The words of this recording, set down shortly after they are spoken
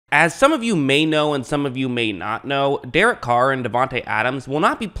As some of you may know and some of you may not know, Derek Carr and Davante Adams will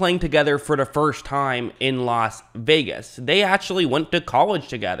not be playing together for the first time in Las Vegas. They actually went to college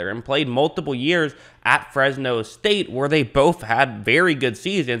together and played multiple years at Fresno State, where they both had very good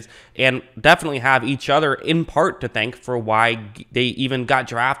seasons and definitely have each other in part to thank for why they even got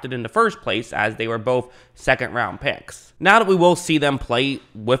drafted in the first place, as they were both second-round picks. Now that we will see them play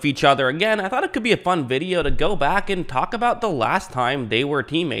with each other again, I thought it could be a fun video to go back and talk about the last time they were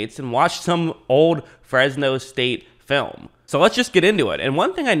teammates and watch some old Fresno State film. So let's just get into it. And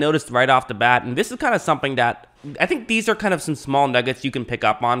one thing I noticed right off the bat, and this is kind of something that I think these are kind of some small nuggets you can pick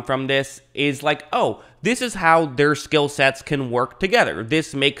up on from this, is like, oh, this is how their skill sets can work together.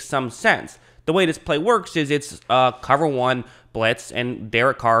 This makes some sense. The way this play works is it's cover one blitz, and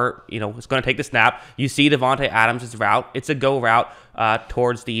Derek Carr, is going to take the snap. You see Davante Adams' route. It's a go route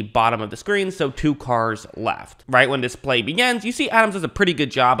towards the bottom of the screen, so 2 cars left. Right when this play begins, you see Adams does a pretty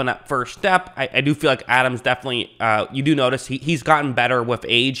good job on that first step. I do feel like Adams definitely, you do notice he's gotten better with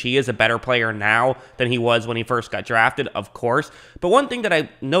age. He is a better player now than he was when he first got drafted, of course. But one thing that I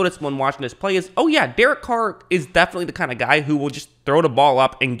noticed when watching this play is, oh yeah, Derek Carr is definitely the kind of guy who will just throw the ball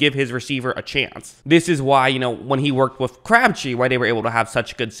up and give his receiver a chance. This is why, when he worked with Crabtree, why they were able to have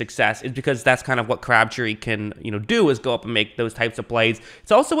such good success, is because that's kind of what Crabtree can, do, is go up and make those types of plays.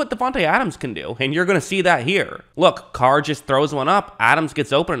 It's also what Davante Adams can do, and you're going to see that here. Look, Carr just throws one up. Adams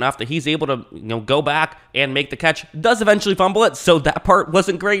gets open enough that he's able to, go back and make the catch. Does eventually fumble it, so that part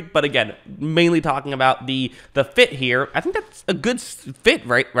wasn't great, but again, mainly talking about the fit here. I think that's a good fit,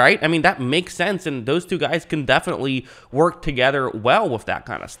 right? I mean, that makes sense, and those two guys can definitely work together well with that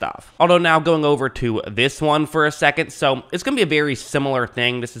kind of stuff. Although now going over to this one for a second, so it's going to be a very similar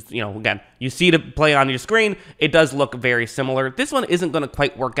thing. This is, again, you see the play on your screen, it does look very similar. This one isn't going to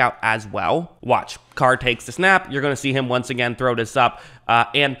quite work out as well. Watch, Carr takes the snap. You're going to see him once again throw this up,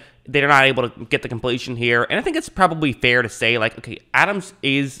 and they're not able to get the completion here. And I think it's probably fair to say, like, okay, Adams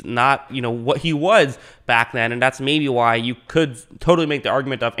is not, what he was back then, and that's maybe why you could totally make the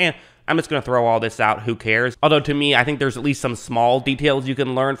argument of, I'm just going to throw all this out, who cares? Although to me, I think there's at least some small details you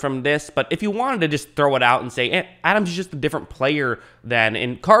can learn from this, but if you wanted to just throw it out and say, Adams is just a different player then,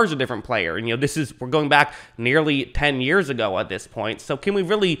 and Carr's a different player, and we're going back nearly 10 years ago at this point, so can we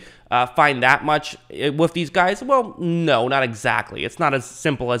really find that much with these guys? Well, no, not exactly. It's not as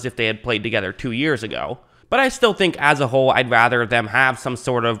simple as if they had played together 2 years ago. But I still think as a whole, I'd rather them have some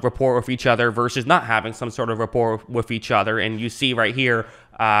sort of rapport with each other versus not having some sort of rapport with each other. And you see right here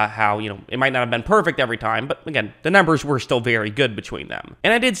how, it might not have been perfect every time, but again, the numbers were still very good between them.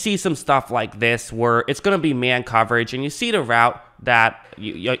 And I did see some stuff like this where it's going to be man coverage, and you see the route that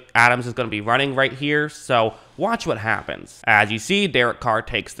Adams is going to be running right here. So watch what happens. As you see, Derek Carr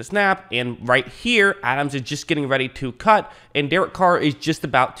takes the snap, and right here, Adams is just getting ready to cut, and Derek Carr is just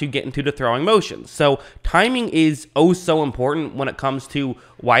about to get into the throwing motion. So timing is oh so important when it comes to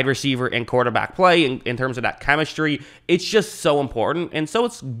wide receiver and quarterback play in terms of that chemistry. It's just so important, and so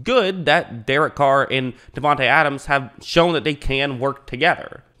it's good that Derek Carr and Davante Adams have shown that they can work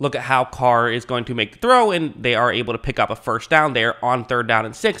together. Look at how Carr is going to make the throw, and they are able to pick up a first down there on 3rd down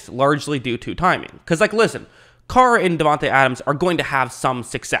and 6, largely due to timing. Because, listen, Carr and Davante Adams are going to have some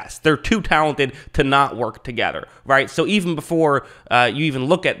success. They're too talented to not work together, right? So even before you even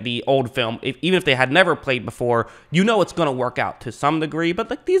look at the old film, even if they had never played before, it's going to work out to some degree.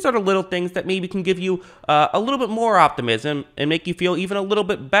 But these are the little things that maybe can give you a little bit more optimism and make you feel even a little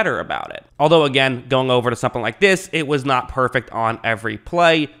bit better about it. Although, again, going over to something like this, it was not perfect on every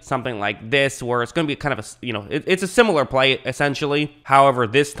play. Something like this, where it's going to be kind of a, it's a similar play, essentially. However,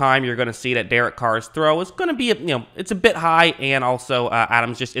 this time you're going to see that Derek Carr's throw is going to be it's a bit high, and also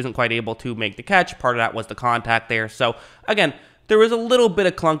Adams just isn't quite able to make the catch. Part of that was the contact there. So again, there was a little bit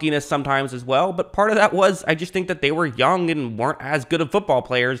of clunkiness sometimes as well, but part of that was I just think that they were young and weren't as good of football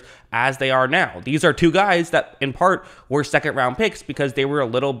players as they are now. These are two guys that in part were second-round picks because they were a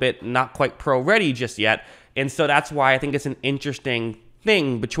little bit not quite pro-ready just yet, and so that's why I think it's an interesting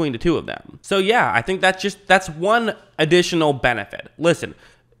thing between the two of them. So yeah, I think that's one additional benefit. Listen,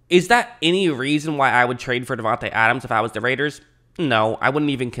 is that any reason why I would trade for Davante Adams if I was the Raiders? No, I wouldn't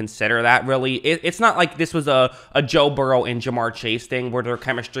even consider that, really. It's not like this was a Joe Burrow and Jamar Chase thing where their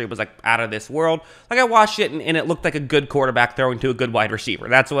chemistry was out of this world. I watched it, and it looked like a good quarterback throwing to a good wide receiver.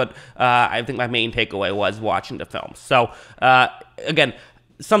 That's what I think my main takeaway was watching the film. So, again,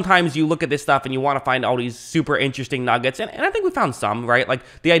 sometimes you look at this stuff and you want to find all these super interesting nuggets, and I think we found some, right?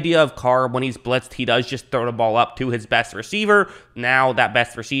 The idea of Carr, when he's blitzed, he does just throw the ball up to his best receiver. Now that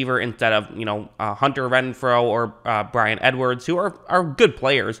best receiver, instead of, Hunter Renfrow or Brian Edwards, who are good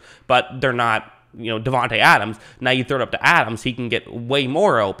players, but they're not Davante Adams. Now you throw it up to Adams, he can get way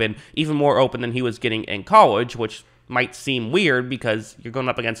more open, even more open than he was getting in college, which might seem weird because you're going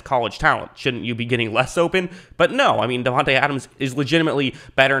up against college talent. Shouldn't you be getting less open? But no, I mean, Davante Adams is legitimately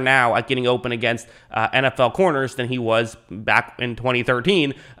better now at getting open against NFL corners than he was back in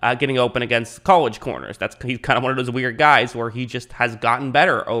 2013 getting open against college corners. He's kind of one of those weird guys where he just has gotten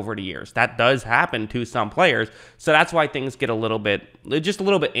better over the years. That does happen to some players. So that's why things get just a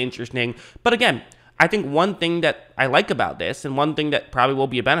little bit interesting. But again, I think one thing that I like about this, and one thing that probably will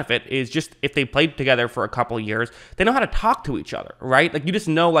be a benefit, is just if they played together for a couple of years, they know how to talk to each other, right? Like, you just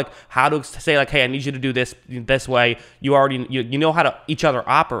know, like, how to say, like, hey, I need you to do this way. You know how each other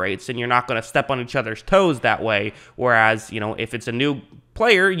operates, and you're not going to step on each other's toes that way. Whereas, if it's a new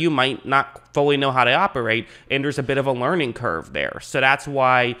player, you might not fully know how to operate, and there's a bit of a learning curve there. So that's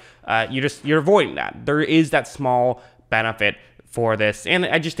why you're avoiding that. There is that small benefit for this, and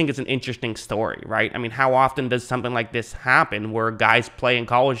I just think it's an interesting story, right? I mean, how often does something like this happen where guys play in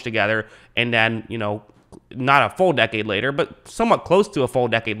college together and then, not a full decade later, but somewhat close to a full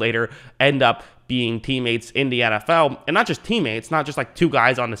decade later, end up being teammates in the NFL? And not just teammates, not just like two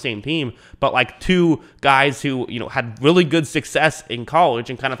guys on the same team, but like two guys who, had really good success in college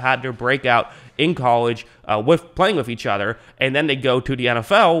and kind of had their breakout in college with playing with each other, and then they go to the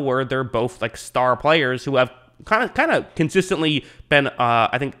NFL where they're both like star players who have kind of consistently been,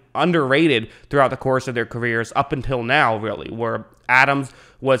 I think, underrated throughout the course of their careers up until now, really, where Adams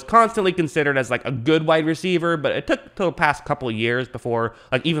was constantly considered as like a good wide receiver, but it took till the past couple of years before,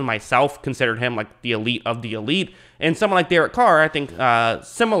 like, even myself considered him like the elite of the elite. And someone like Derek Carr, I think,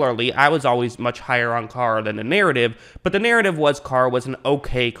 similarly, I was always much higher on Carr than the narrative, but the narrative was Carr was an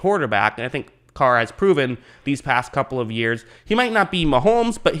okay quarterback, and I think Carr has proven these past couple of years he might not be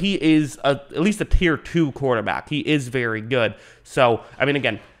Mahomes, but he is at least a tier 2 quarterback. He is very good. So, I mean,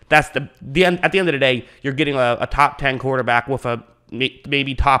 again, that's the end. At the end of the day, you're getting a top 10 quarterback with a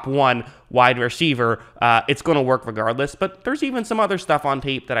maybe top 1 wide receiver. It's going to work regardless, but there's even some other stuff on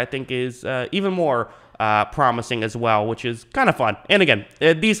tape that I think is even more promising as well, which is kind of fun. And again,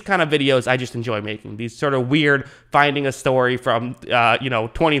 these kind of videos I just enjoy making. These sort of weird finding a story from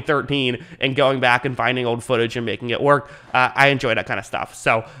 2013 and going back and finding old footage and making it work. I enjoy that kind of stuff.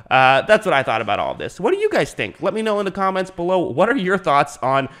 So that's what I thought about all this. What do you guys think? Let me know in the comments below. What are your thoughts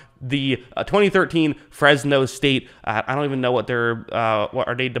on the 2013 Fresno State? I don't even know what what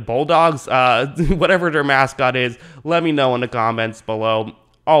are they, the Bulldogs? Whatever their mascot is. Let me know in the comments below.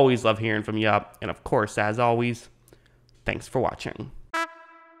 Always love hearing from you. And of course, as always, thanks for watching.